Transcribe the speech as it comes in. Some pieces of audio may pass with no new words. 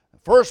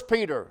1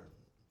 Peter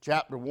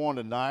chapter 1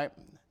 tonight.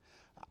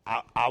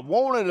 I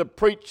wanted to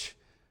preach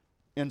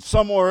in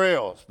somewhere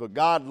else, but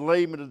God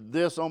laid me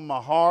this on my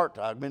heart.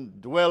 I've been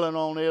dwelling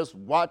on this,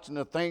 watching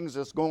the things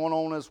that's going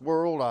on in this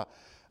world.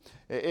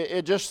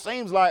 It just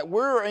seems like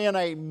we're in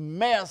a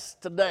mess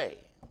today.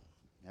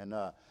 And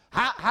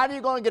how are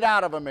you going to get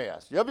out of a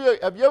mess? Have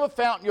you ever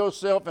found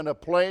yourself in a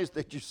place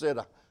that you said,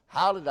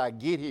 how did I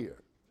get here?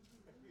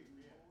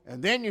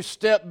 And then you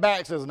step back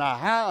and says, now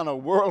how in the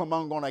world am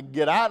I going to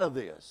get out of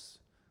this?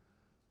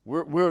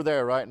 We're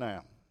there right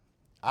now.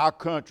 Our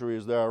country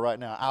is there right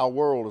now. Our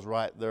world is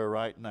right there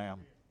right now.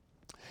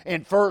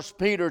 In 1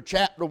 Peter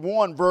chapter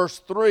 1 verse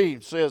 3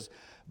 it says,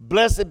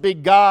 Blessed be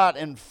God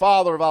and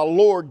Father of our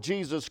Lord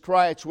Jesus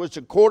Christ, which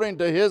according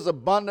to his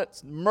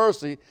abundant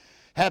mercy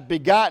hath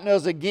begotten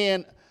us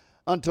again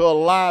unto a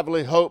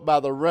lively hope by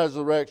the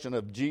resurrection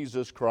of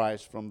Jesus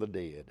Christ from the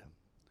dead,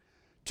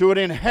 to an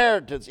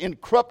inheritance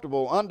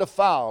incorruptible,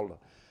 undefiled,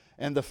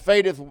 and that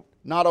fadeth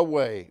not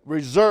away,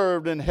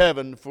 reserved in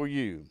heaven for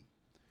you,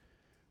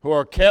 who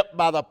are kept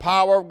by the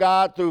power of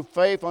God through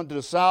faith unto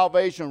the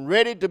salvation,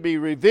 ready to be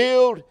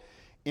revealed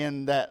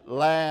in that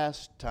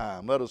last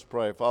time. Let us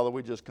pray. Father,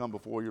 we just come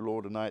before you,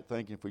 Lord, tonight,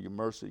 thanking for your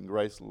mercy and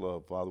grace and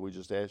love. Father, we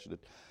just ask you to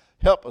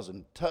help us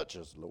and touch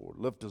us, Lord.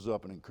 Lift us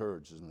up and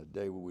encourage us in the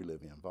day where we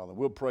live in. Father,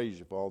 we'll praise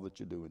you for all that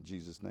you do. In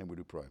Jesus' name we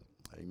do pray.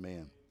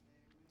 Amen.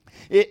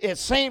 It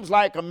seems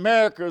like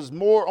America is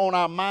more on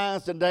our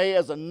minds today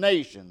as a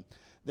nation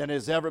than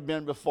has ever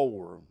been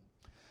before.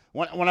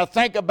 When I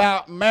think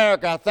about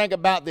America, I think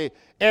about the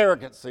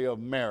arrogancy of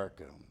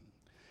America.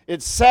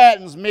 It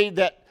saddens me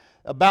that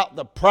about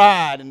the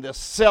pride and the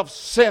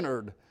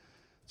self-centered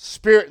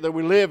spirit that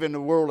we live in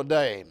the world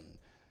today.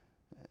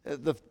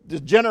 The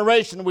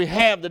generation we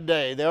have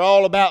today, they're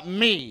all about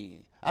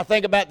me. I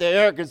think about the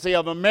arrogancy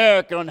of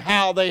America and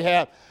how they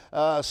have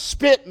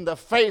spit in the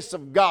face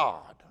of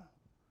God.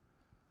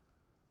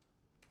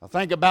 I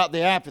think about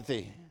the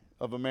apathy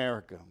of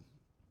America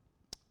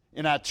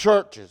in our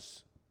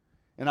churches,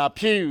 in our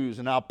pews,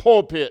 in our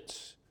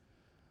pulpits.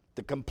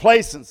 The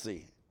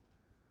complacency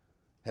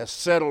has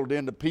settled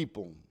into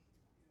people.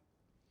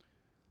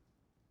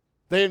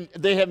 They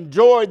have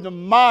enjoyed the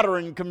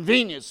modern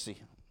convenience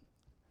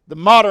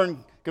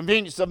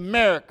of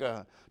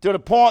America, to the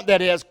point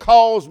that it has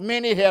caused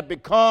many have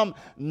become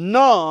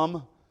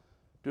numb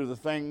to the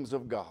things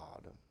of God.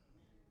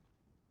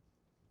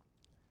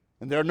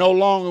 And they're no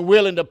longer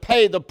willing to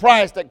pay the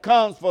price that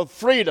comes for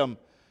freedom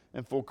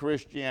and for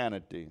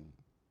Christianity.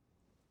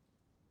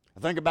 I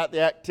think about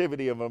the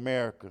activity of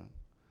America.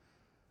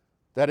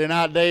 That in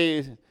our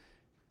days,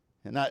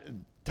 in that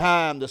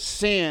time, the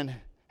sin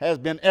has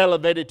been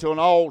elevated to an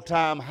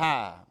all-time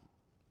high.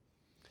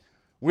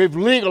 We've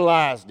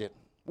legalized it.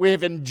 We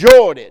have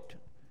enjoyed it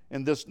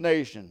in this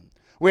nation.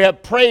 We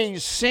have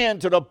praised sin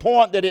to the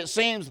point that it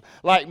seems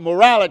like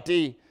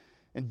morality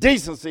and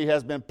decency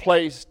has been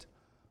placed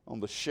on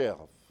the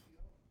shelf.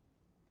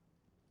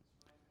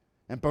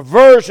 And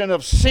perversion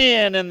of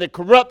sin and the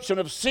corruption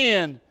of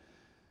sin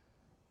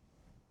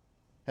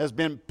has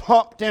been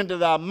pumped into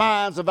the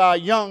minds of our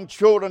young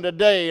children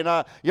today and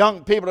our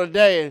young people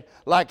today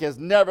like has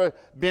never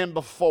been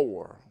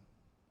before.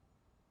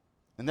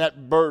 And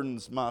that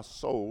burdens my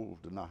soul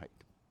tonight.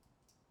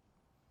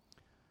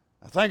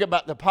 I think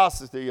about the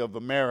apostasy of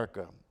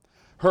America,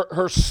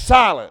 her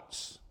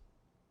silence,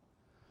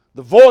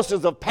 the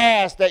voices of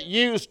past that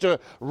used to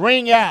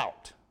ring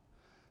out,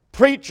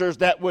 preachers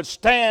that would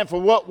stand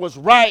for what was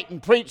right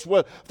and preach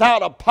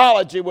without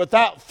apology,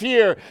 without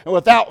fear, and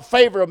without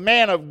favor of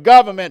man of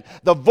government.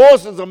 The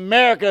voices of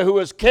America, who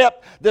has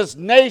kept this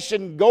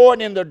nation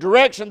going in the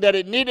direction that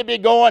it needed to be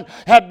going,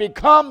 have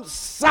become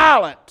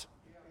silent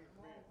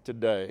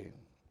today.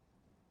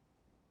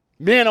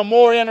 Men are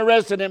more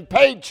interested in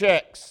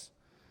paychecks,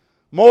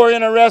 more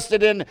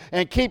interested in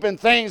keeping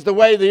things the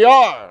way they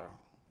are.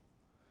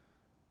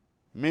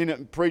 Many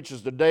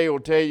preachers today will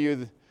tell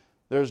you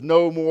there's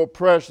no more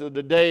pressure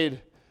today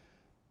than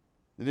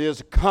it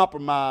is a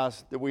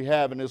compromise that we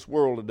have in this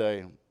world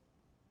today.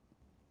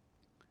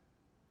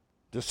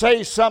 To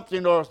say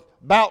something or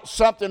about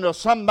something or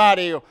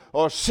somebody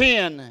or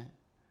sin,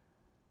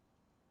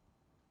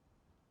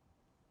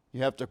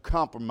 you have to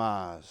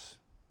compromise.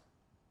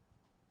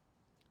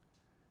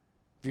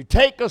 If you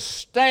take a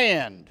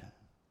stand,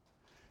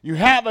 you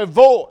have a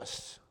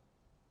voice,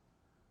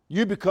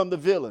 you become the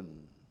villain.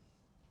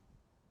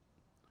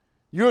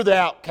 You're the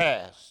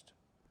outcast.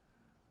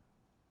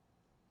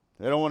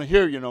 They don't want to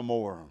hear you no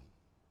more.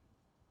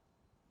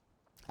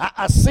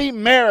 I see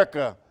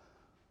America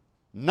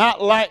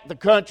not like the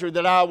country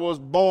that I was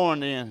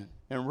born in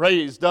and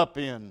raised up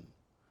in.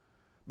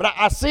 But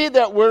I see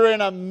that we're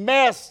in a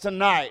mess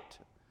tonight.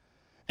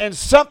 And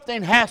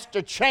something has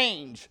to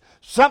change.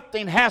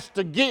 Something has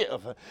to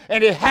give.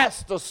 And it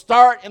has to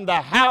start in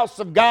the house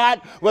of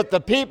God with the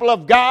people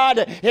of God.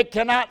 It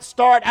cannot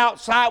start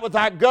outside with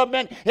our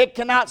government. It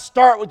cannot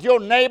start with your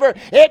neighbor.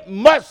 It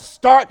must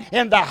start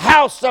in the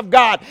house of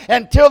God.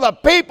 Until the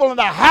people in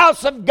the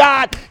house of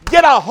God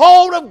get a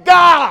hold of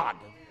God.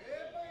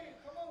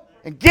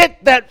 and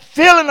get that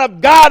feeling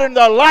of God in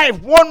their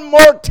life one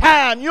more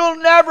time, you'll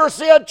never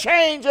see a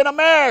change in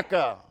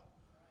America.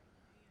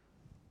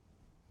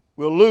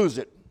 We'll lose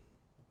it.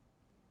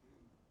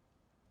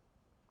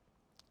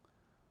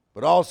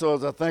 But also,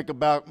 as I think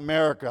about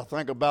America, I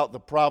think about the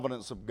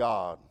providence of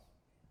God.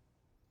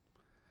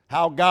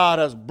 How God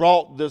has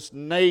brought this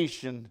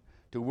nation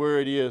to where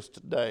it is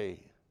today.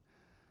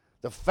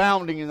 The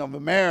founding of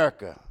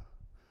America.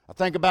 I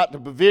think about the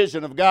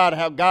provision of God,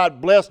 how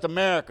God blessed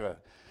America.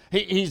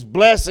 He's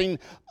blessing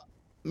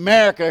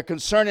America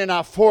concerning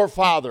our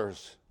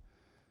forefathers.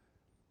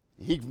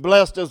 He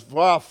blessed us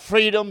for our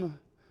freedom.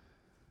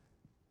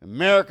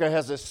 America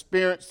has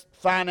experienced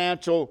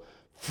financial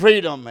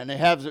freedom, and they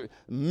have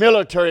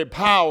military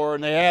power,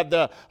 and they have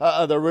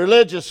the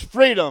religious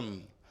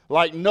freedom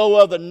like no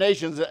other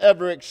nations have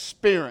ever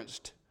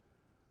experienced.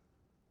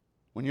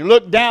 When you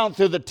look down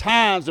through the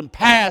times and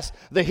past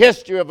the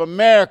history of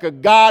America,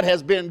 God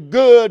has been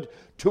good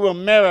to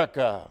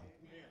America.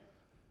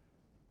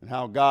 And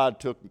how God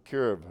took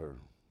care of her.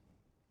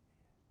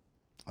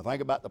 I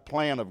think about the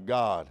plan of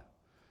God.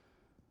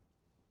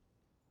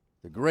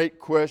 The great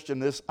question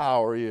this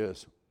hour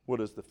is, what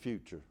is the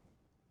future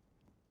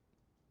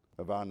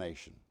of our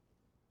nation?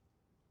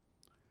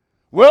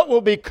 What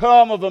will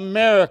become of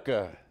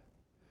America?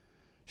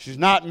 She's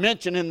not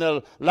mentioned in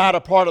the latter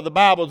part of the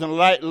Bible in the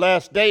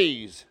last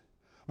days.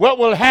 What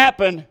will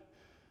happen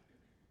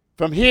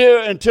from here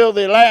until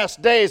the last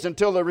days,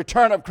 until the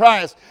return of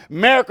Christ?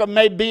 America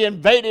may be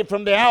invaded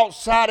from the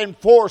outside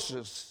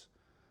forces.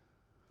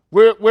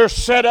 We're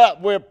set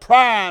up, we're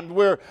primed,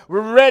 we're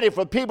ready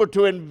for people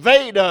to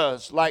invade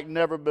us like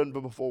never been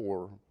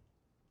before.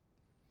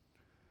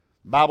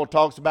 The Bible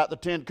talks about the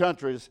 10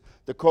 countries,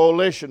 the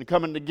coalition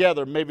coming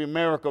together. Maybe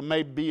America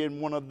may be in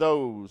one of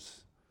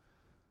those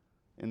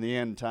in the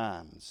end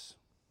times.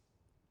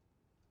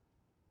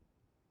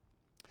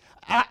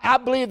 I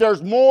believe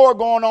there's more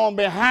going on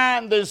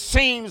behind the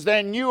scenes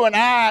than you and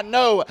I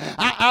know.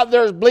 I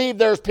believe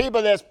there's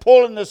people that's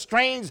pulling the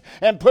strings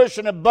and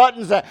pushing the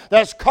buttons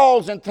that's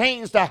causing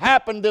things to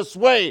happen this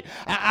way.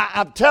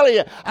 I'm telling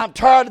you, I'm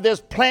tired of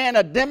this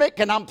pandemic,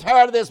 and I'm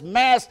tired of this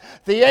mass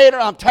theater.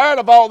 I'm tired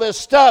of all this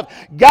stuff.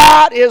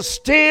 God is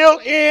still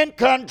in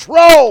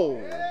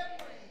control.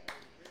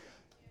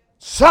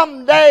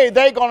 Someday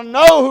they're going to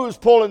know who's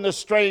pulling the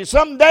strings.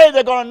 Someday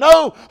they're going to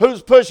know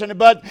who's pushing the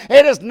button.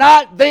 It is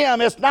not them.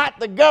 It's not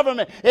the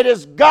government. It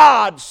is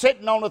God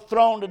sitting on the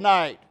throne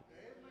tonight.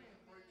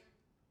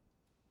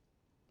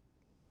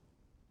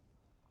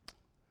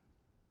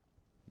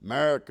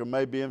 America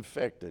may be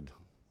infected.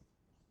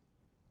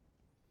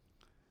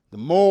 The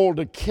moral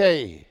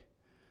decay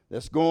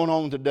that's going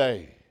on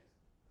today.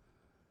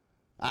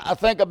 I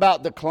think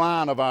about the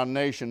decline of our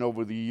nation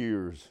over the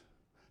years.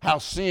 How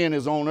sin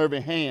is on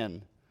every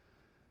hand.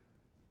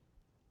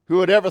 Who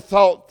had ever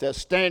thought that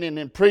standing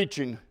and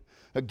preaching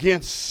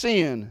against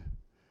sin,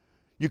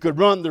 you could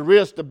run the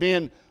risk of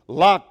being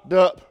locked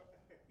up,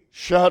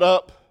 shut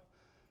up,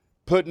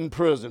 put in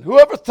prison?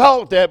 Whoever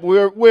thought that?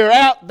 We're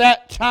at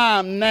that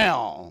time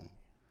now.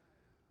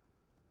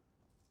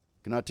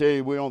 Can I tell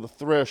you, we're on the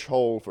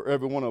threshold for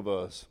every one of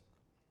us.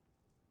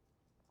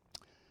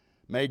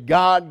 May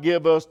God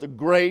give us the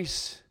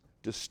grace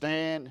to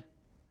stand,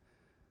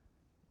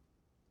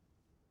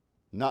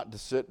 not to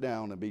sit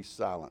down and be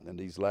silent in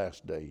these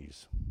last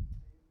days.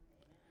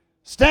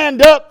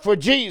 Stand up for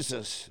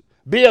Jesus.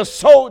 Be a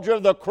soldier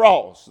of the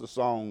cross, the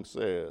song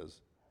says.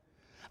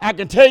 I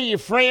can tell you,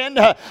 friend,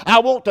 I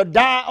want to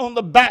die on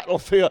the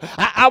battlefield.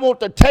 I want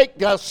to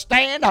take a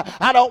stand.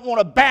 I don't want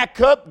to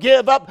back up,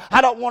 give up. I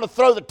don't want to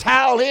throw the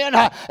towel in.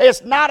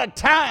 It's not a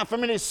time for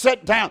me to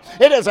sit down.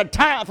 It is a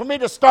time for me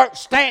to start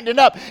standing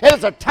up. It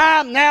is a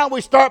time now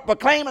we start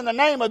proclaiming the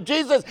name of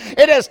Jesus.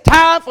 It is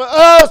time for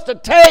us to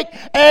take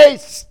a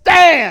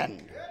stand.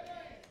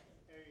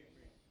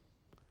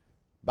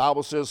 The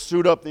Bible says,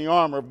 suit up the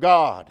armor of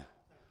God.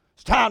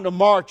 It's time to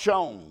march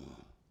on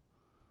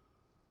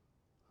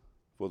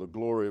for the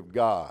glory of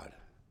God.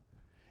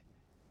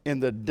 In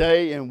the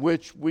day in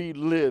which we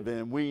live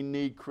in, we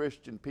need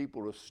Christian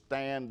people to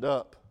stand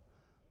up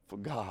for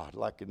God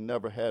like it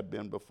never had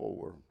been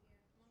before.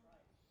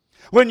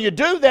 When you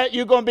do that,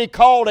 you're going to be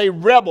called a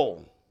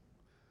rebel.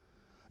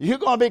 You're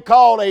going to be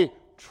called a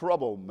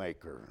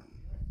troublemaker.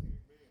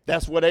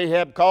 That's what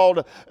Ahab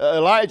called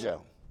Elijah,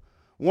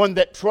 one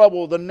that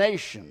troubled the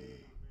nation.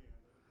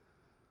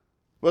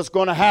 What's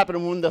going to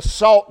happen when the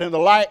salt and the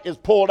light is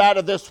pulled out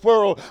of this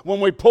world? When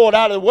we pull it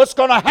out of it, what's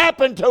going to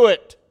happen to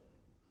it?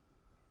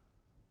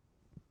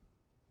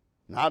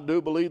 And I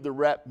do believe the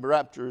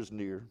rapture is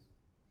near.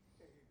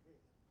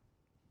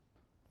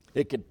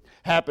 It could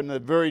happen to the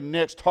very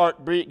next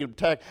heartbeat. It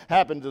could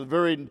happen to the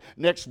very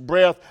next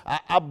breath.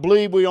 I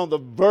believe we're on the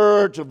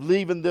verge of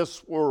leaving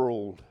this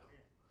world.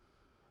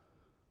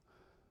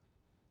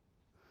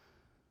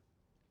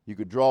 You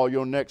could draw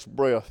your next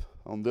breath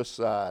on this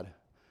side.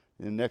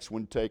 And the next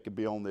one take and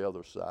be on the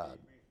other side.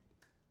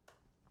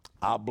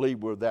 I believe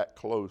we're that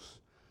close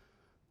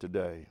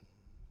today.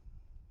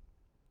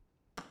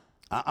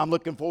 I'm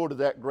looking forward to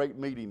that great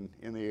meeting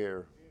in the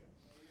air.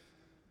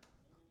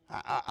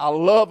 I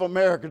love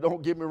America.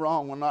 Don't get me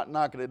wrong. We're not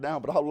knocking it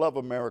down, but I love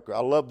America. I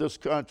love this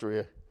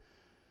country.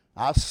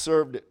 I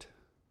served it.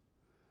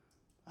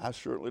 I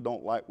certainly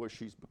don't like what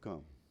she's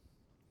become.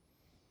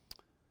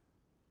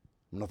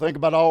 When I think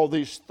about all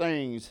these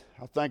things,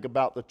 I think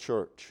about the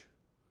church.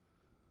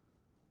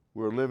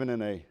 We're living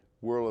in a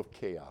world of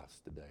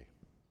chaos today.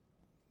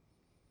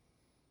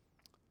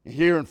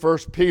 Here in 1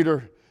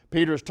 Peter,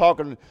 Peter's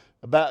talking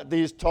about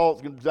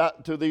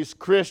to these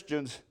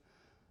Christians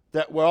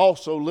that we're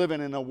also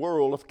living in a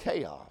world of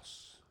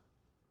chaos.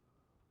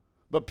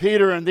 But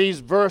Peter in these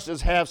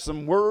verses have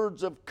some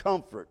words of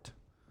comfort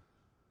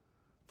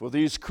for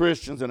these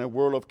Christians in a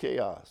world of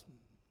chaos.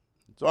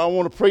 So I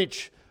want to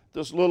preach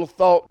this little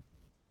thought.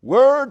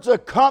 Words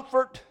of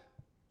comfort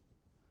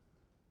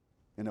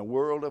in a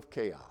world of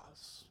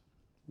chaos.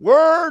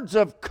 Words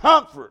of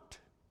comfort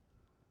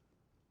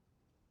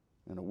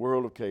in a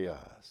world of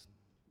chaos.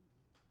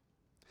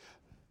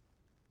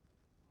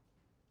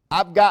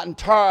 I've gotten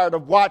tired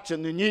of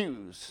watching the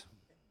news.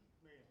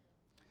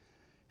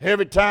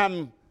 Every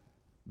time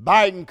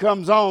Biden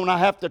comes on, I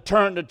have to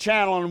turn the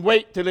channel and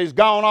wait till he's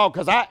gone on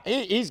because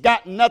he's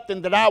got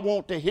nothing that I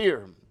want to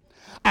hear.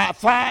 I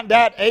find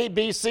that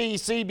ABC,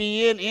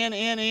 CBN,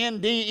 NNN,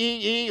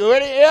 DEE, or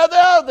any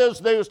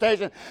other news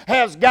station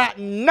has got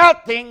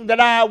nothing that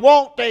I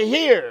want to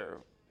hear.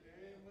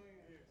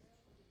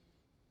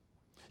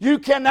 You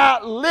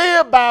cannot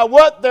live by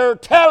what they're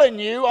telling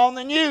you on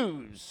the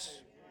news.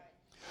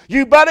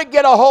 You better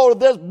get a hold of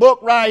this book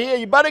right here.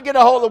 You better get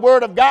a hold of the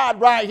Word of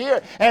God right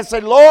here and say,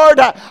 Lord,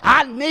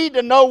 I need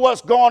to know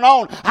what's going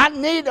on. I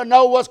need to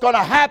know what's going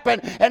to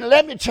happen. And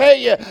let me tell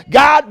you,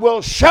 God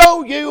will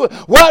show you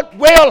what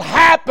will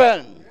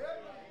happen.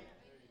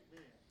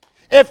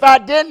 If I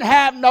didn't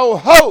have no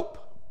hope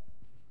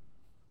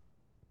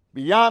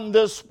beyond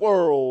this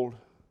world,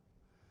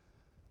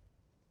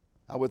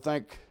 I would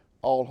think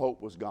all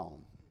hope was gone.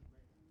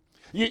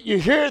 You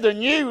hear the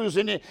news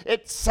and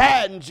it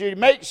saddens you, it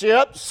makes you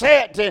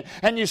upset,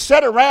 and you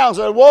sit around and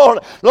say,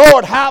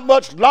 Lord, how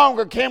much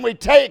longer can we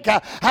take?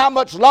 How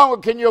much longer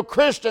can your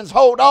Christians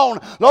hold on?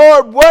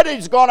 Lord, what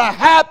is going to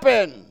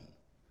happen?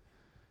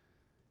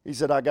 He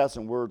said, I got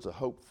some words of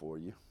hope for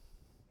you.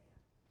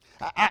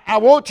 I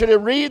want you to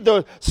read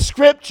the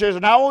scriptures,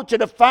 and I want you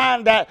to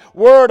find that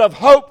word of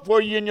hope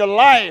for you in your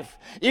life,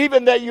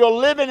 even that you're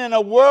living in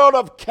a world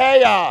of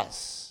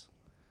chaos.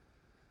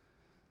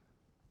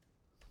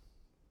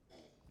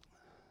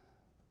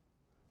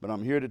 But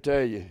I'm here to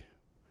tell you,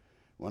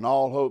 when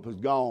all hope is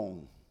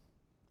gone,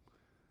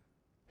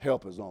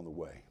 help is on the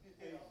way.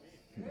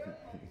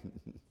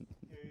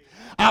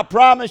 I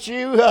promise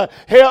you,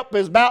 help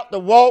is about to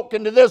walk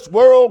into this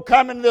world,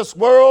 come into this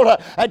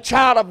world, a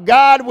child of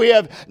God we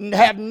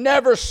have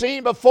never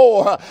seen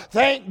before.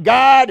 Thank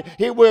God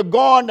we're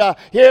going to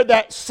hear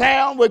that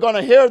sound. We're going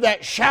to hear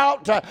that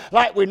shout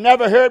like we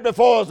never heard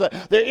before.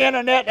 The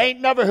internet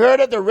ain't never heard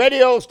it. The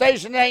radio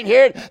station ain't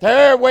heard it. The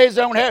airways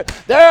don't hear it.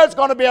 There's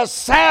going to be a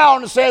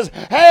sound that says,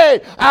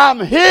 hey, I'm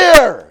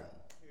here.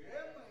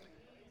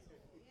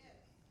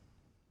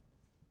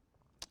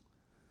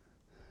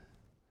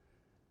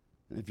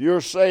 If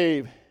you're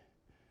saved,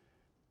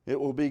 it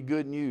will be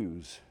good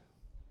news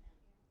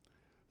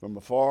from a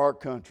far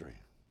country.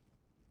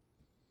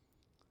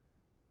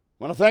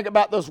 When I think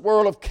about this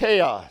world of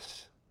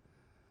chaos,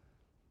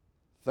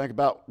 think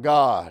about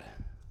God.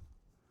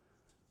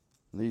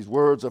 These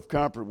words of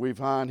comfort we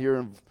find here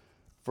in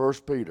 1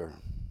 Peter.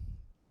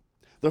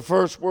 The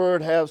first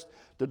word has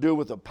to do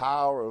with the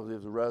power of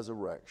His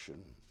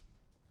resurrection.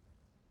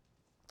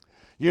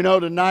 You know,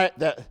 tonight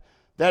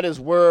that is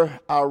where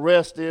our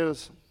rest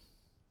is.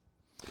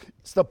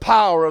 It's the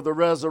power of the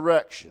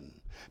resurrection.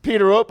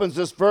 Peter opens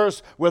this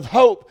verse with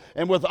hope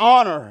and with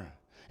honor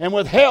and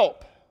with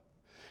help.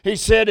 He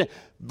said,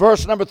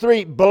 verse number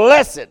 3,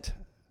 blessed.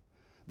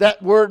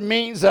 That word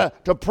means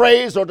to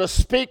praise or to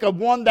speak of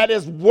one that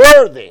is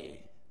worthy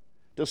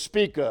to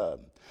speak of.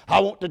 I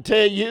want to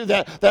tell you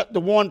that the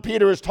one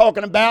Peter is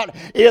talking about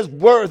is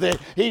worthy.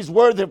 He's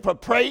worthy for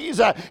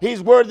praise.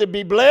 He's worthy to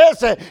be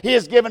blessed. He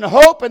is given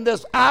hope in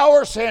this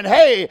hour, saying,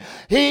 hey,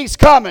 He's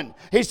coming.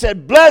 He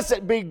said,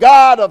 blessed be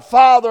God, the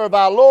Father of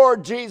our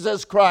Lord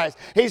Jesus Christ.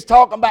 He's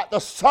talking about the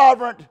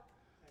sovereign,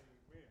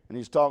 and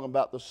He's talking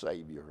about the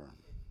Savior.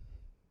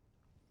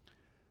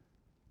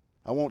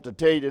 I want to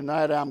tell you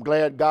tonight, I'm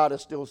glad God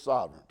is still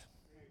sovereign.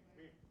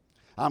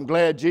 I'm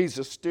glad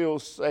Jesus still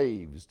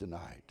saves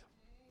tonight.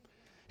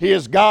 He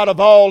is God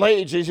of all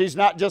ages. He's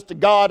not just the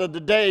God of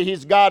the day.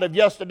 He's God of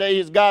yesterday.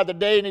 He's God of the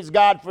day, and He's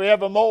God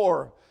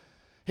forevermore.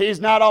 He's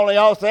not only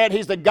all that,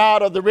 He's the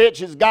God of the rich.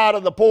 He's God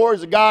of the poor.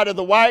 He's the God of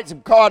the whites.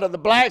 He's God of the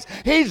blacks.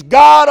 He's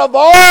God of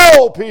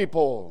all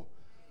people.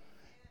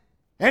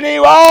 And He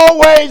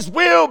always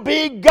will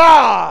be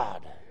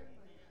God.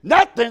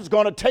 Nothing's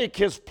going to take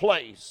His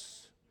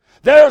place.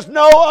 There's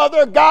no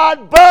other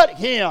God but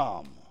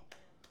Him.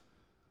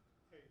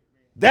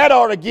 That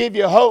ought to give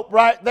you hope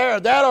right there.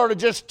 That ought to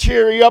just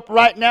cheer you up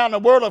right now in the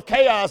world of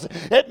chaos.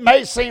 It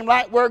may seem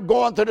like we're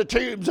going through the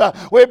tubes.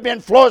 We've been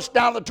flushed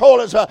down the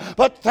toilets.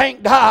 But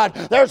thank God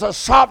there's a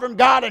sovereign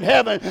God in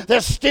heaven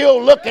that's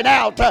still looking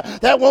out,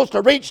 that wants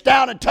to reach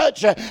down and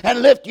touch you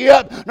and lift you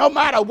up. No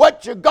matter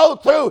what you go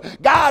through,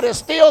 God is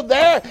still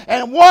there.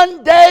 And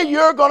one day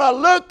you're going to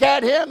look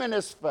at Him in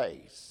His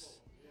face.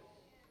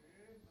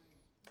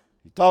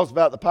 He talks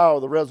about the power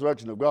of the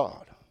resurrection of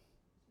God.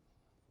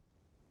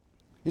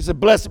 He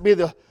said, blessed be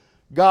the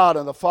God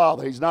and the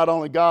Father. He's not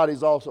only God,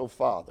 He's also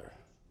Father.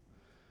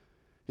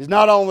 He's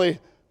not only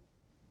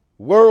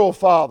world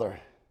Father.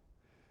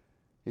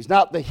 He's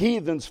not the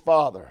heathen's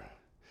Father.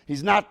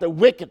 He's not the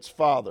wicked's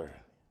Father.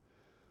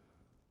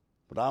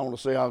 But I want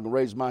to say, I'm going to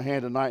raise my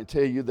hand tonight and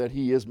tell you that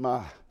He is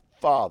my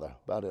Father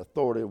by the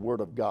authority of the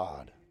Word of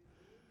God.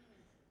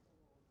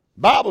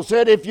 The Bible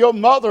said, if your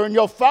mother and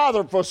your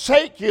father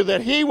forsake you, that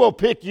He will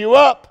pick you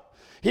up.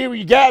 He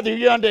will gather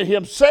you unto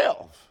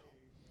Himself.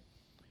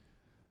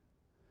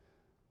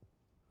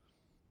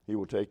 He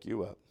will take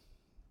you up.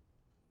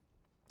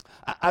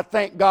 I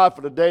thank God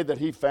for the day that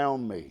He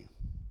found me.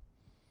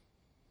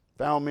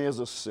 Found me as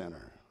a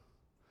sinner.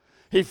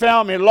 He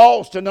found me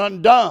lost and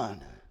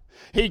undone.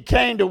 He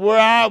came to where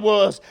I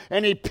was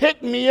and He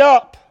picked me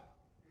up.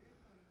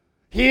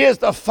 He is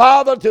the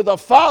Father to the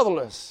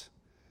fatherless.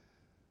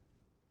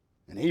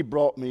 And He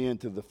brought me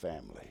into the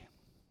family.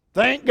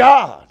 Thank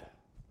God.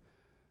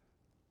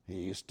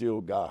 He is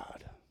still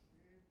God.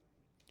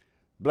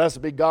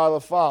 Blessed be God the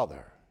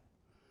Father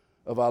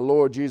of our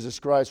Lord Jesus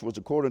Christ, was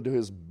according to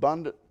His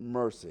abundant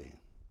mercy.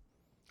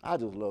 I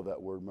just love that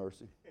word,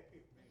 mercy.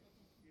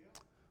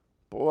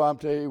 Boy, I'm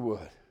telling you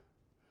what.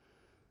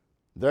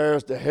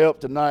 There's the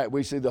help tonight.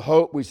 We see the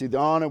hope, we see the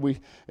honor,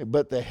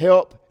 but the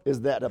help is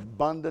that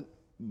abundant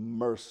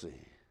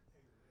mercy.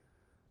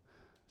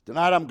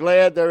 Tonight I'm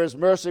glad there is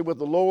mercy with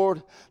the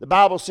Lord. The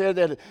Bible said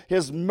that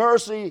His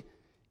mercy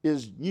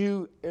is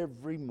new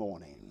every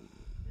morning.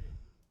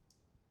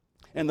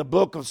 In the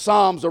book of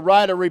Psalms, the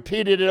writer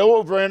repeated it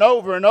over and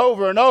over and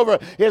over and over.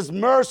 His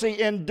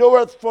mercy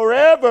endureth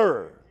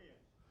forever.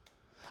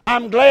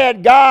 I'm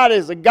glad God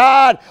is a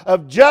God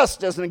of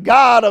justice and a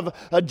God of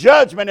a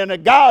judgment and a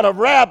God of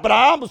wrath, but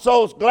I'm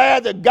so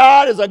glad that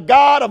God is a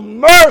God of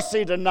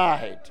mercy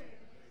tonight.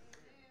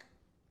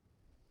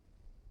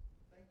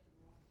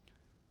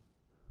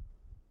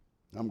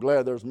 I'm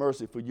glad there's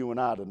mercy for you and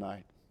I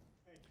tonight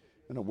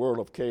in a world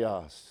of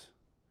chaos.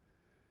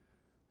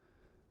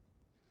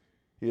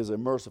 He is a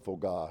merciful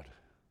God.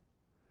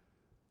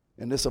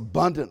 And this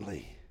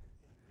abundantly.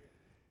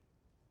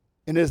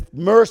 And His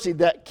mercy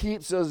that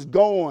keeps us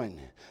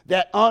going.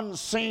 That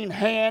unseen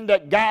hand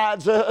that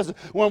guides us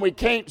when we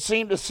can't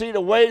seem to see the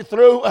way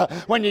through.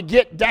 When you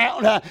get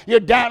down,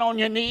 you're down on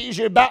your knees.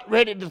 You're about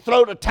ready to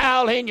throw the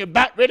towel in. You're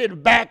about ready to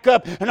back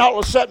up. And all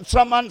of a sudden,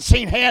 some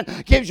unseen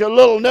hand gives you a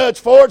little nudge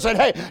forward. Saying,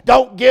 hey,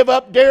 don't give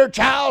up, dear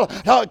child.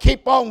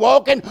 Keep on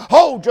walking.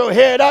 Hold your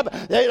head up.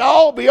 It'll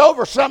all be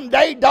over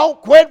someday. Don't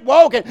quit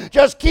walking.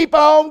 Just keep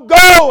on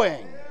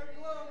going.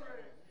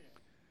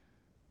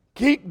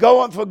 Keep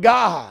going for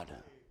God.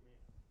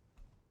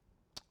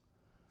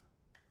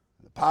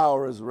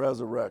 Power is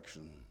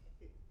resurrection.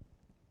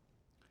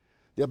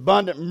 The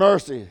abundant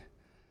mercy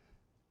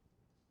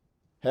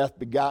hath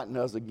begotten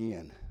us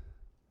again.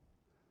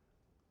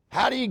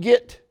 How do you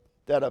get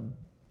that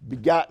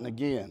begotten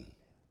again?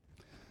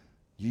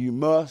 You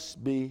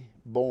must be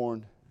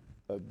born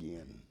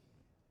again.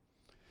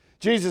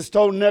 Jesus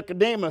told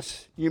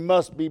Nicodemus, you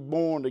must be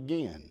born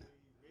again.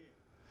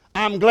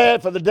 I'm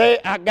glad for the day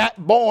I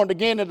got born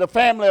again in the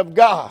family of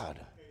God.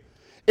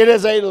 It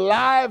is a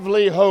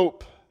lively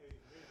hope.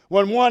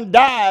 When one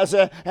dies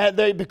and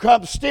they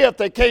become stiff,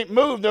 they can't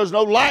move, there's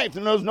no life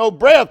and there's no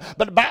breath.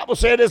 But the Bible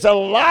said it's a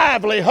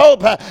lively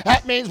hope.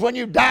 That means when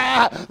you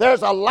die,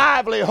 there's a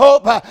lively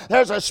hope.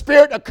 There's a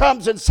spirit that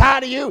comes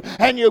inside of you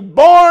and you're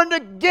born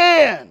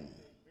again.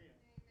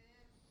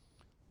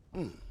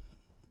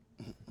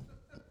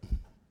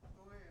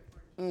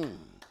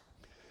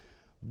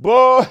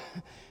 Boy,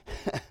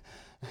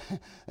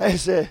 they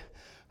said,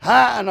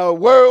 how in the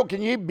world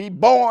can you be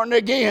born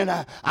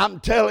again? I'm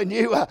telling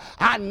you,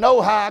 I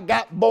know how I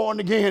got born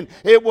again.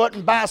 It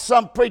wasn't by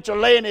some preacher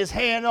laying his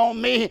hand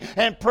on me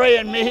and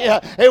praying me.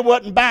 It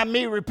wasn't by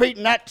me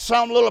repeating that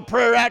some little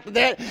prayer after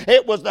that.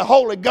 It was the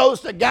Holy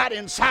Ghost that got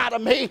inside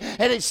of me,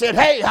 and He said,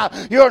 hey,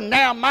 you're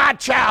now my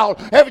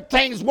child.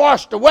 Everything's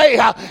washed away.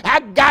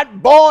 I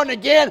got born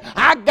again.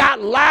 I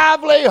got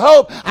lively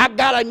hope. I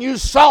got a new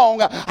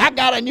song. I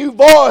got a new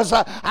voice.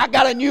 I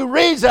got a new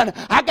reason.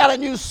 I got a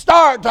new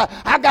start.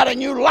 I got a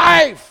new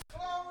life.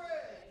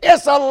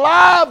 It's a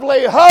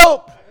lively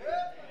hope.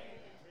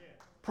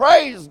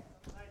 Praise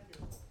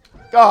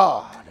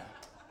God.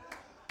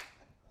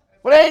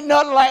 But ain't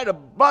nothing like a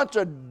bunch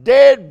of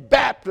dead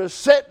Baptists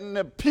sitting in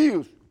the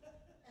pews.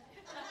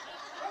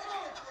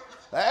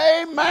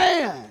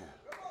 Amen.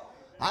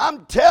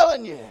 I'm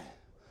telling you.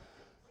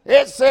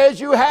 It says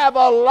you have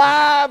a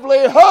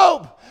lively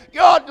hope. You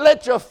ought to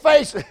let your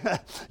face,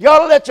 you ought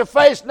to let your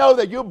face know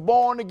that you're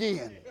born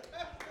again.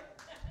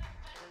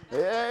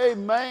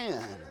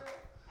 Amen.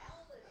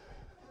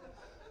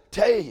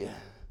 Tell you,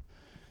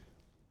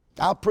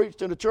 I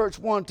preached in a church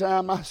one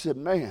time. I said,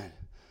 man,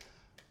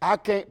 I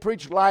can't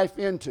preach life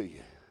into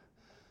you.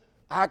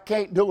 I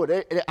can't do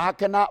it. I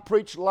cannot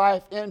preach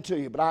life into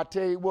you. But I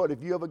tell you what,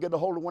 if you ever get a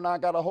hold of one I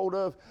got a hold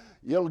of,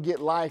 you'll get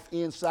life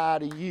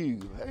inside of you.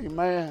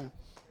 Amen.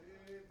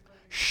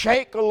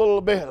 Shake a little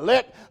bit.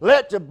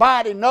 Let your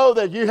body know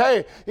that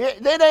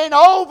it ain't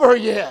over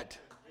yet.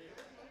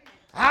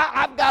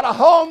 I've got a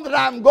home that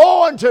I'm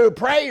going to.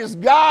 Praise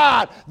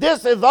God.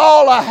 This is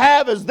all I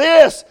have is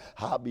this.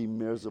 I'll be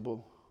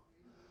miserable.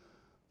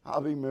 I'll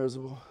be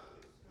miserable.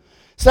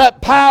 It's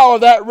that power,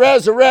 that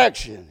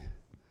resurrection.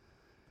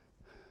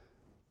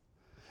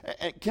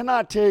 And can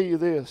I tell you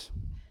this?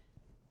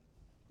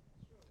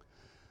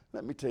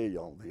 Let me tell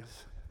y'all this.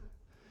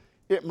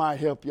 It might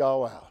help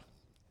y'all out.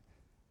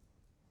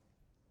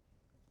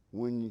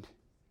 When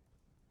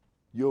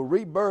your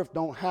rebirth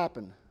don't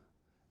happen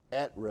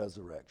at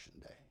Resurrection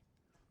Day.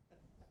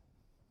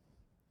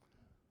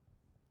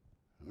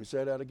 Let me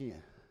say that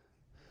again.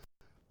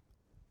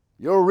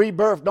 Your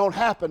rebirth don't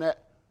happen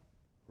at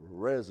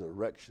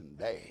Resurrection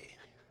Day.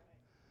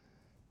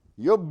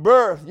 Your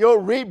birth, your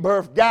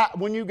rebirth got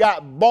when you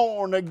got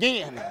born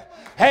again.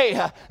 Hey,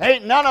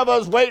 ain't none of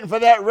us waiting for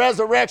that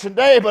resurrection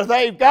day, but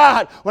thank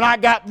God, when I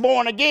got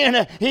born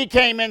again, He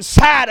came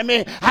inside of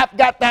me. I've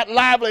got that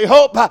lively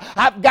hope.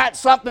 I've got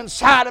something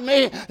inside of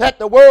me that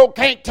the world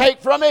can't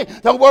take from me.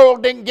 The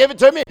world didn't give it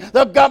to me.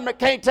 The government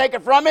can't take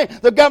it from me.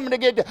 The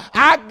government didn't get it.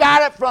 I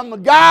got it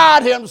from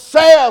God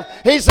Himself.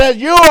 He says,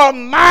 you are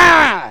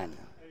mine.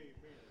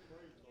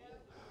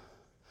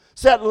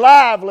 It's that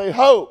lively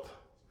hope.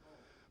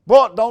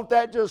 Boy, don't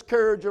that just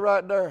encourage you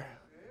right there?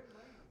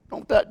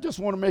 Don't that just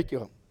want to make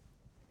you?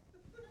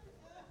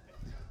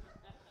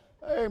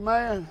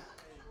 Amen.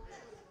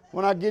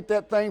 When I get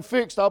that thing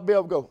fixed, I'll be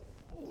able to go.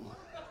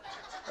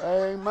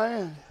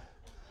 Amen.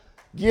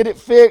 Get it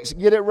fixed,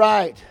 get it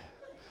right.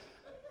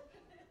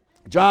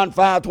 John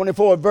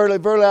 5:24, verily,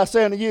 verily, I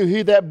say unto you,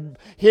 he that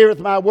heareth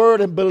my word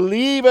and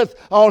believeth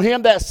on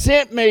Him that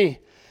sent me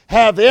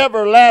hath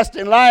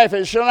everlasting life,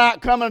 and shall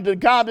not come into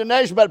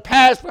condemnation, but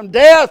pass from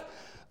death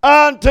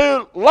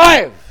unto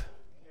life.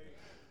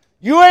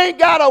 You ain't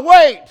got to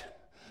wait.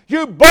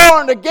 You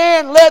born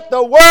again, let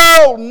the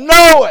world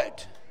know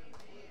it.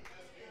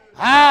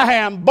 I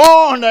am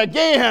born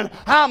again.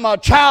 I'm a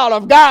child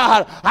of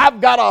God.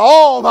 I've got a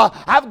home.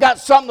 I've got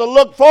something to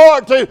look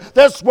forward to.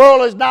 This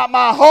world is not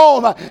my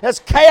home. It's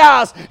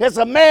chaos. It's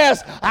a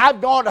mess. I've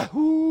gone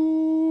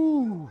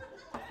to,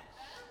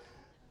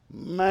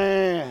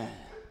 man.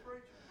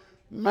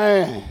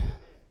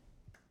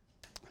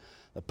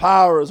 The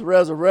power is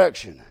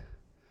resurrection.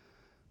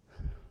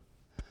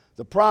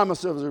 The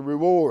promise of the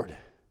reward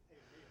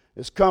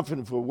is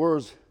comforting for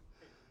words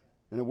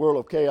in a world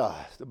of chaos.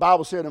 The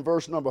Bible said in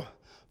verse number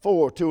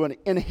 4, to an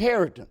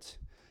inheritance,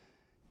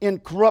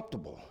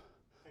 incorruptible,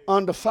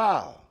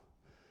 undefiled,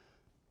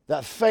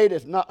 that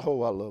fadeth not.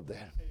 Oh, I love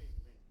that.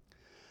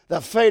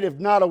 That fadeth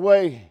not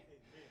away,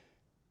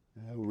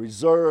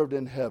 reserved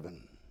in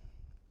heaven.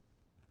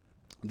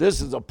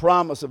 This is a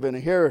promise of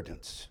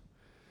inheritance.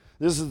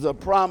 This is a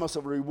promise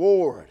of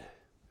reward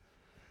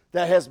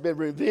that has been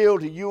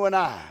revealed to you and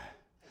I.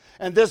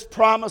 And this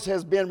promise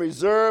has been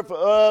reserved for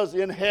us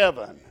in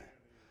heaven.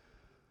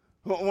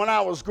 When I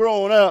was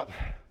growing up,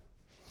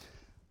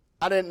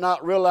 I did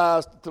not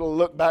realize until I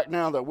look back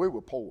now that we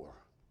were poor.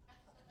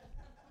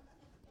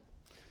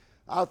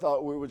 I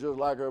thought we were just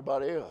like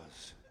everybody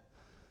else.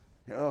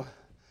 You know,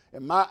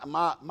 and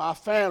my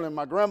family,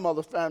 my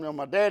grandmother's family on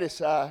my daddy's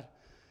side,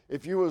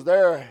 if you was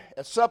there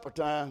at supper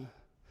time,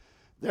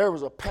 there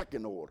was a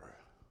pecking order.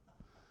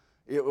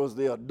 It was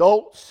the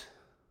adults,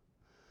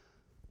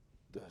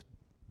 the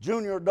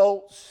junior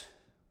adults,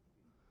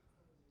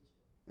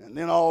 and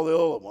then all the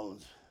other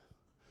ones.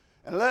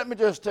 And let me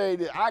just tell you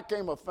that I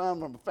came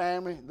from a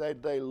family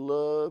that they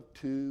love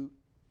to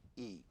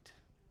eat.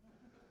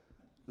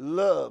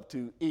 Love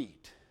to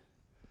eat.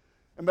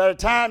 And by the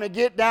time they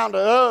get down to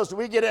us,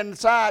 we get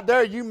inside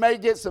there, you may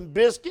get some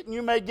biscuit and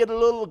you may get a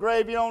little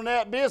gravy on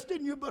that biscuit,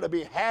 and you better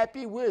be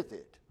happy with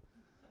it.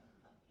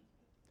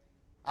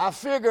 I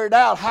figured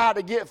out how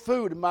to get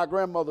food in my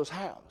grandmother's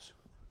house.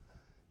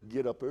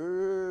 Get up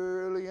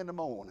early in the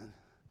morning,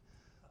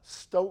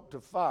 stoke the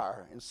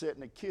fire, and sit in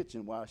the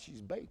kitchen while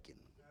she's baking.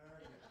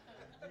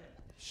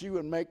 She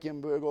would make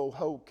them big old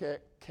whole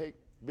cake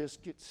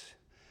biscuits.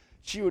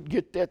 She would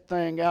get that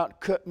thing out,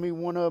 cut me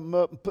one of them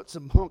up, and put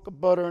some hunk of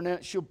butter in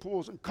it. She'll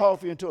pour some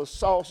coffee into a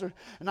saucer,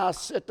 and I'll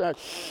sit there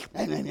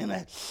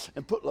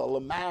and put a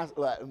little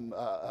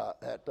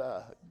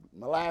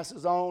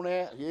molasses on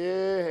it.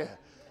 Yeah.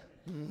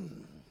 I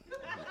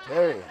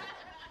tell you.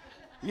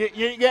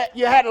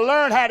 You had to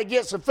learn how to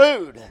get some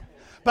food.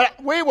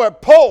 But we were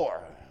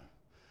poor.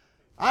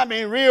 I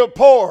mean, real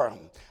poor.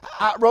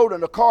 I rode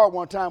in a car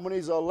one time, one of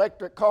these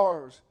electric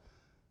cars.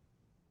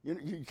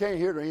 You can't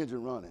hear the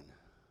engine running.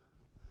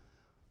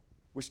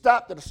 We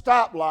stopped at a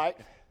stoplight,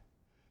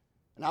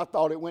 and I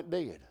thought it went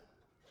dead.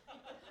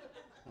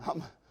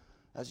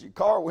 As your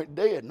car went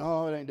dead.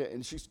 No, it ain't dead.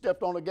 And she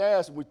stepped on the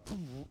gas, and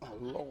oh,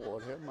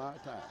 Lord, have my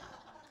time.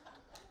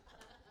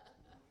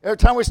 Every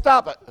time we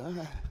stop it.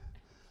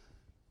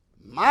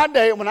 My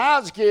day, when I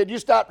was a kid, you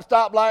stopped at the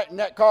stoplight, and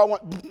that car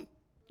went,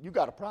 you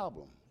got a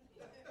problem.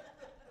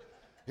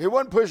 It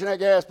wasn't pushing that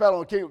gas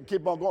pedal and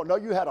keep on going. No,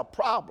 you had a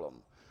problem.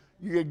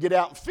 You could get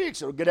out and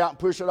fix it or get out and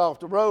push it off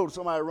the road,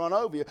 somebody run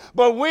over you.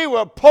 But we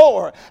were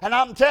poor. And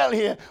I'm telling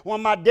you,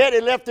 when my daddy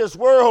left this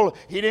world,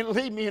 he didn't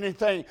leave me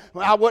anything.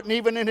 I wasn't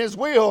even in his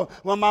will.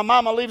 When my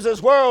mama leaves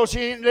this world, she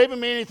ain't leaving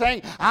me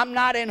anything. I'm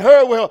not in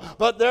her will.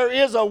 But there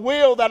is a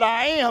will that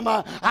I am.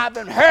 I've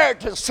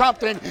inherited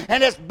something,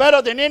 and it's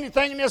better than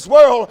anything in this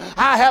world.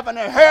 I have an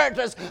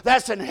inheritance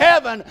that's in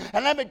heaven.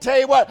 And let me tell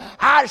you what,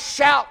 I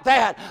shout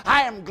that.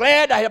 I am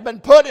glad I have been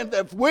put in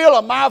the will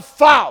of my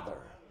Father.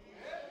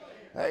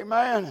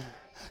 Amen.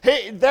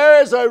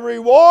 There is a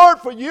reward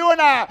for you and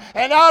that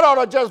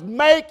ought to just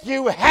make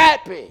you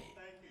happy.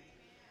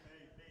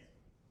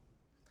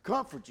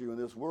 Comfort you in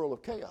this world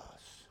of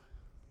chaos.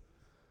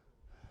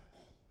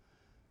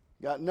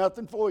 Got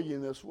nothing for you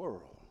in this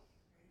world.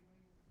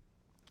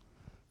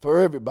 For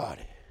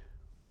everybody.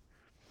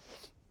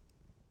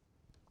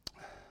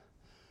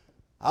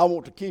 I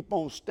want to keep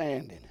on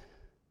standing.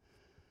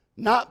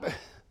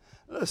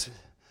 Listen.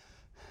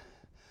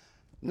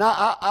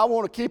 Now, I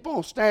want to keep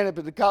on standing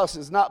because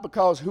it's not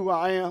because who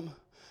I am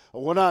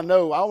or what I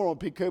know. I want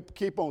to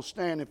keep on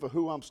standing for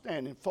who I'm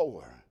standing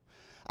for.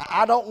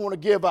 I don't want to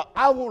give up.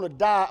 I want to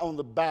die on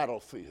the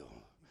battlefield.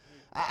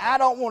 I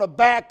don't want to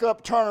back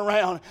up, turn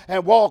around,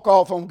 and walk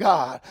off on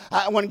God.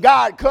 When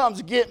God comes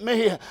to get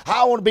me,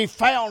 I want to be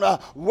found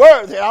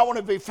worthy. I want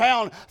to be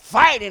found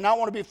fighting. I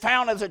want to be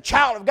found as a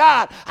child of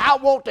God. I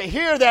want to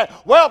hear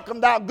that, welcome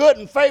thou good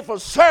and faithful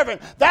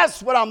servant.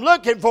 That's what I'm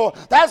looking for.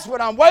 That's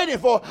what I'm waiting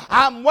for.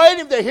 I'm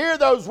waiting to hear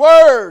those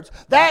words.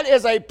 That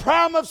is a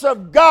promise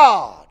of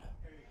God.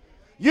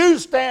 You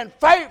stand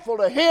faithful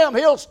to Him,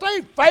 He'll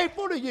stay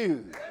faithful to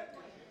you.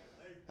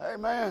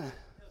 Amen.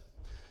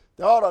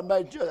 It ought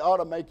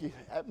to make you,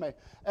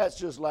 that's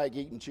just like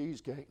eating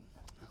cheesecake.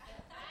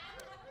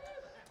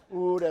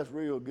 Ooh, that's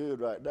real good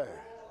right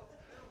there.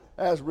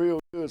 That's real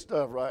good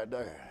stuff right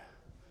there.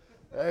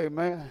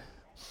 Amen.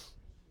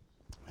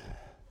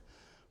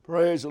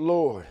 Praise the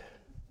Lord.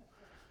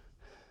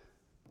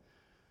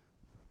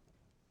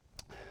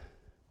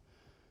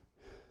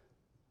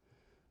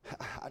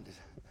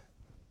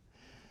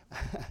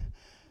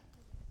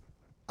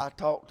 I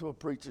talked to a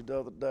preacher the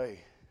other day.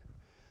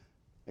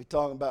 He's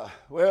talking about,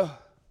 well,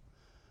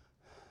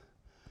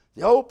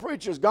 the old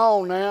preacher's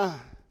gone now.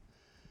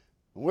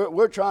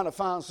 We're trying to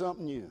find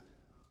something new.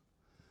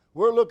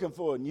 We're looking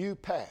for a new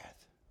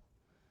path.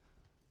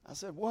 I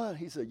said, what?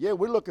 He said, yeah,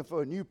 we're looking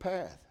for a new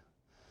path.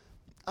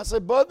 I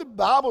said, but the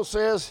Bible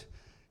says,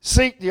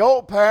 seek the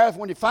old path.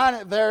 When you find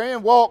it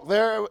therein, walk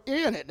there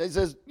in it. It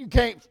says,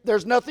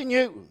 there's nothing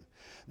new.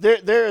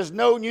 There is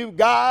no new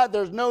God.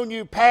 There's no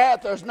new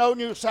path. There's no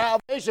new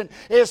salvation.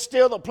 It's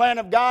still the plan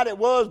of God. It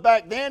was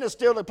back then. It's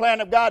still the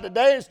plan of God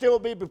today. It still will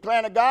be the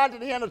plan of God to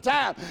the end of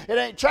time. It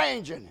ain't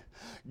changing.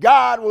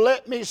 God will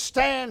let me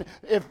stand.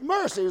 If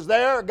mercy is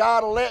there,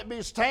 God will let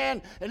me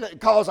stand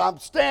because I'm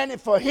standing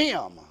for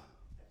Him.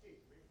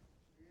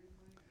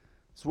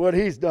 It's what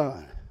He's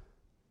done.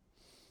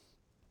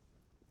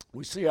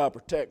 We see our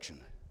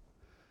protection.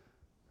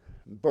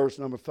 In verse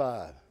number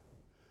 5.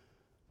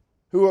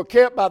 Who are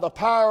kept by the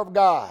power of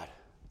God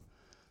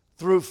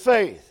through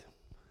faith.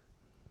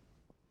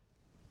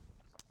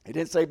 He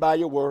didn't say by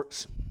your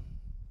works.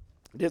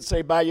 He didn't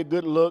say by your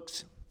good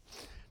looks.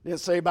 He didn't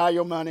say by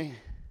your money.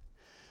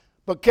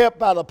 But kept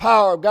by the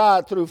power of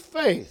God through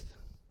faith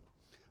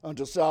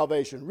unto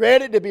salvation.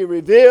 Ready to be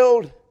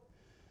revealed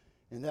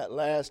in that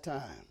last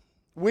time.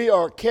 We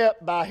are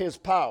kept by His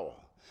power.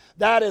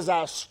 That is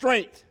our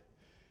strength.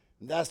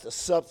 And that's the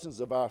substance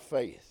of our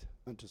faith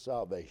unto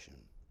salvation.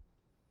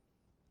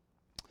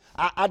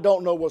 I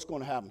don't know what's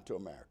going to happen to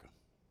America.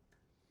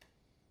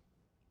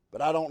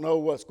 But I don't know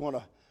what's going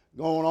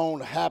on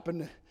to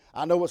happen.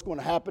 I know what's going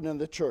to happen in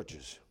the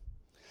churches.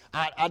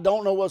 I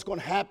don't know what's going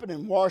to happen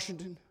in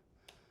Washington.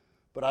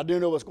 But I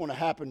do know what's going to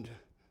happen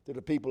to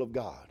the people of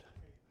God.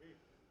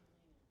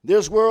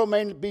 This world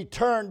may be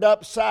turned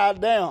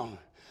upside down.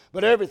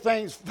 But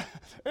everything's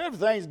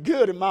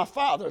good in my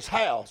Father's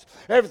house.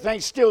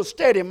 Everything's still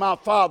steady in my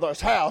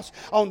Father's house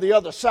on the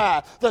other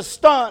side. The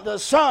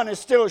sun is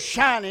still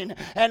shining.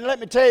 And let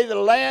me tell you,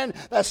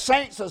 the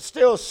saints are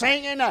still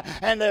singing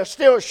and they're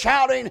still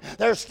shouting.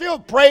 There's still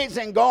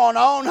praising going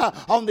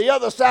on the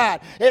other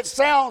side. It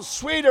sounds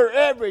sweeter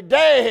every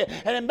day,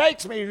 and it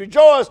makes me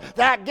rejoice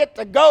that I get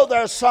to go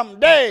there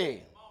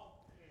someday.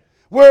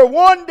 We're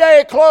one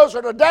day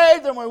closer today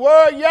than we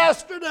were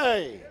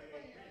yesterday.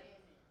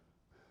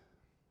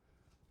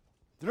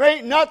 There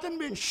ain't nothing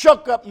been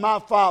shook up in my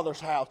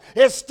Father's house.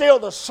 It's still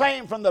the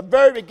same from the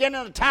very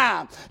beginning of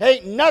time.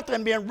 Ain't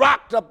nothing been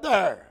rocked up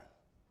there.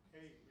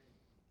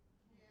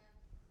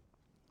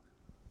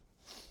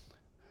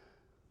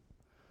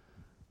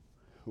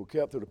 who are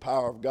kept through the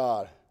power of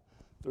God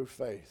through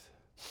faith.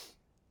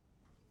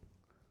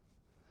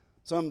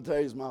 Some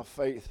days my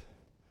faith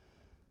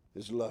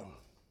is low.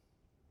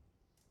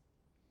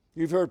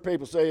 You've heard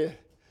people say,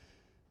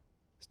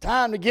 it's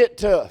time to get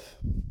tough.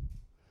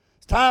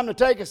 It's time to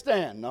take a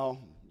stand. No,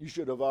 you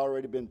should have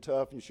already been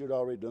tough. You should have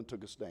already done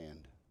took a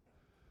stand.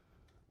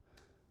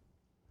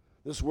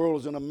 This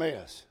world is in a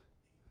mess.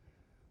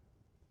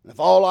 If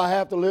all I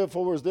have to live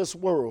for is this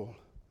world,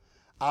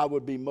 I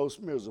would be most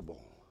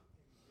miserable.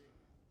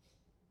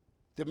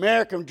 The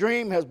American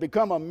dream has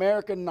become an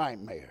American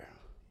nightmare.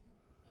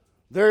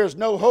 There is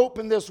no hope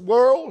in this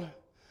world,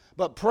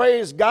 but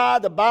praise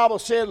God, the Bible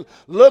said,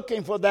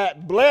 looking for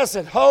that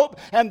blessed hope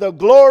and the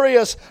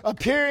glorious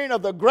appearing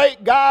of the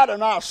great God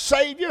and our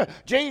Savior,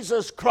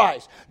 Jesus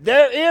Christ.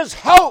 There is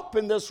hope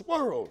in this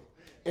world.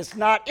 It's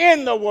not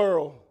in the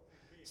world.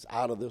 It's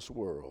out of this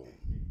world.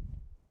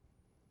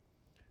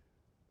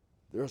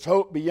 There's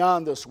hope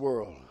beyond this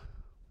world.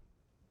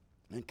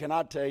 And can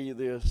I tell you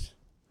this?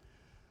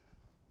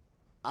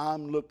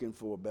 I'm looking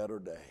for a better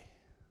day.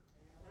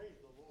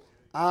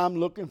 I'm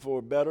looking for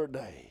a better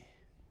day.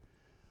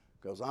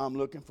 Because I'm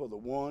looking for the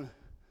one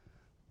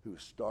who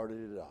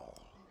started it all.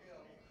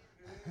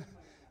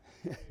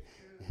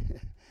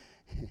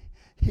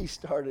 He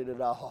started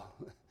it all.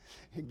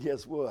 And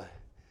guess what?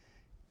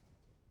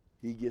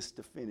 He gets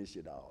to finish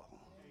it all.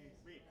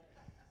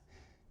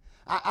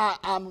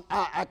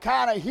 I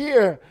kind of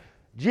hear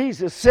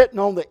Jesus sitting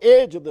on the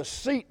edge of the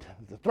seat,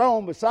 the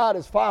throne beside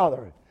his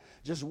Father,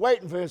 just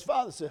waiting for his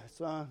Father to say,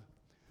 son,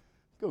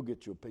 go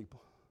get your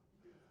people.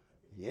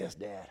 Yes,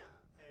 Dad,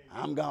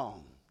 I'm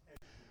gone.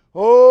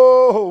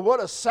 Oh,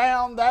 what a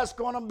sound that's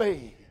going to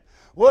be.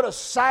 What a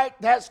sight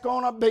that's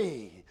going to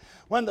be.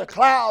 When the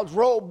clouds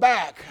roll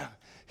back,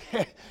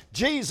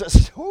 Jesus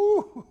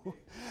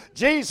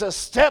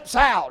steps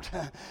out.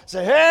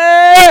 Say,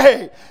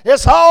 hey,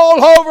 it's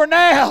all over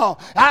now.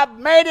 I've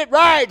made it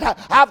right.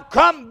 I've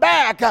come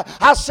back.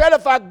 I said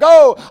if I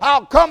go,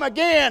 I'll come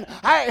again.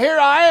 Here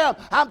I am.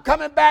 I'm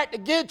coming back to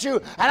get you.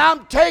 And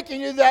I'm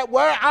taking you that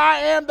where I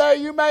am, there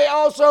you may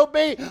also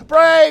be.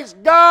 Praise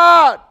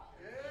God.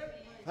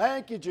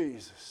 Thank you,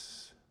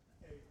 Jesus.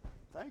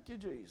 Thank you,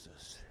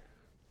 Jesus.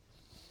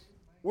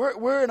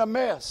 We're in a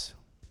mess.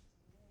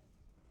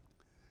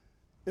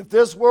 If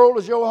this world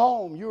is your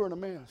home, you're in a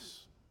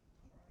mess.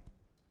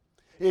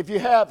 If you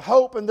have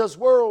hope in this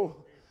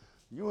world,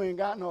 you ain't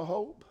got no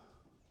hope.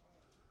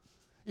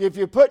 If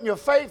you're putting your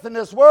faith in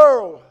this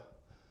world,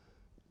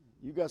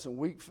 you got some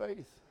weak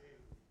faith.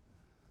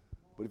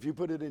 But if you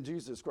put it in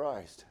Jesus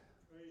Christ,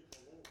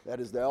 that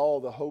is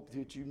all the hope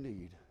that you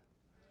need.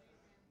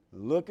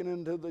 Looking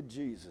into the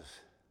Jesus,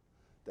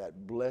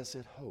 that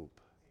blessed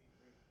hope,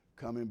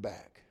 coming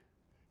back.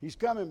 He's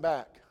coming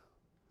back.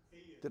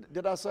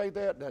 Did I say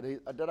that?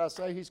 Did I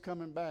say he's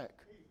coming back?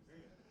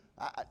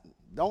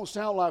 Don't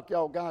sound like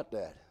y'all got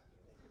that.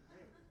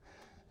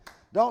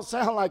 Don't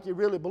sound like you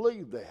really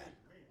believe that.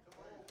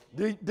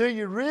 Do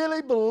you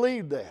really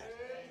believe that?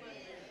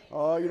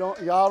 Oh, you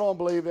don't. Y'all don't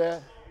believe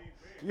that.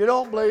 You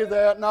don't believe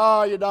that.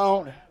 No, you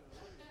don't.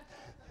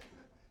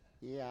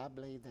 Yeah, I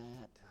believe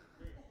that.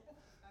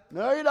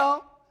 No, you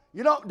don't.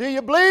 You don't. Do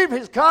you believe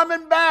he's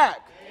coming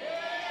back?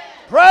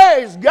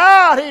 Praise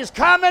God, he's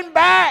coming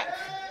back.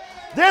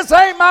 This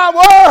ain't my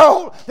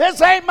world.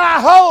 This ain't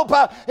my hope.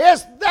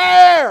 It's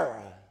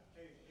there.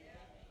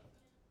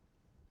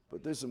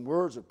 But there's some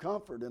words of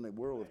comfort in a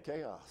world of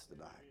chaos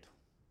tonight.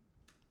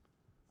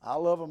 I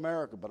love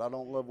America, but I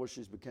don't love what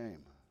she's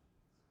became.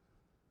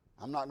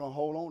 I'm not going to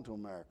hold on to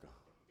America.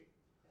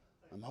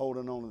 I'm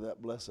holding on to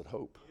that blessed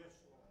hope.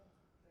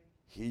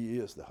 He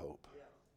is the hope.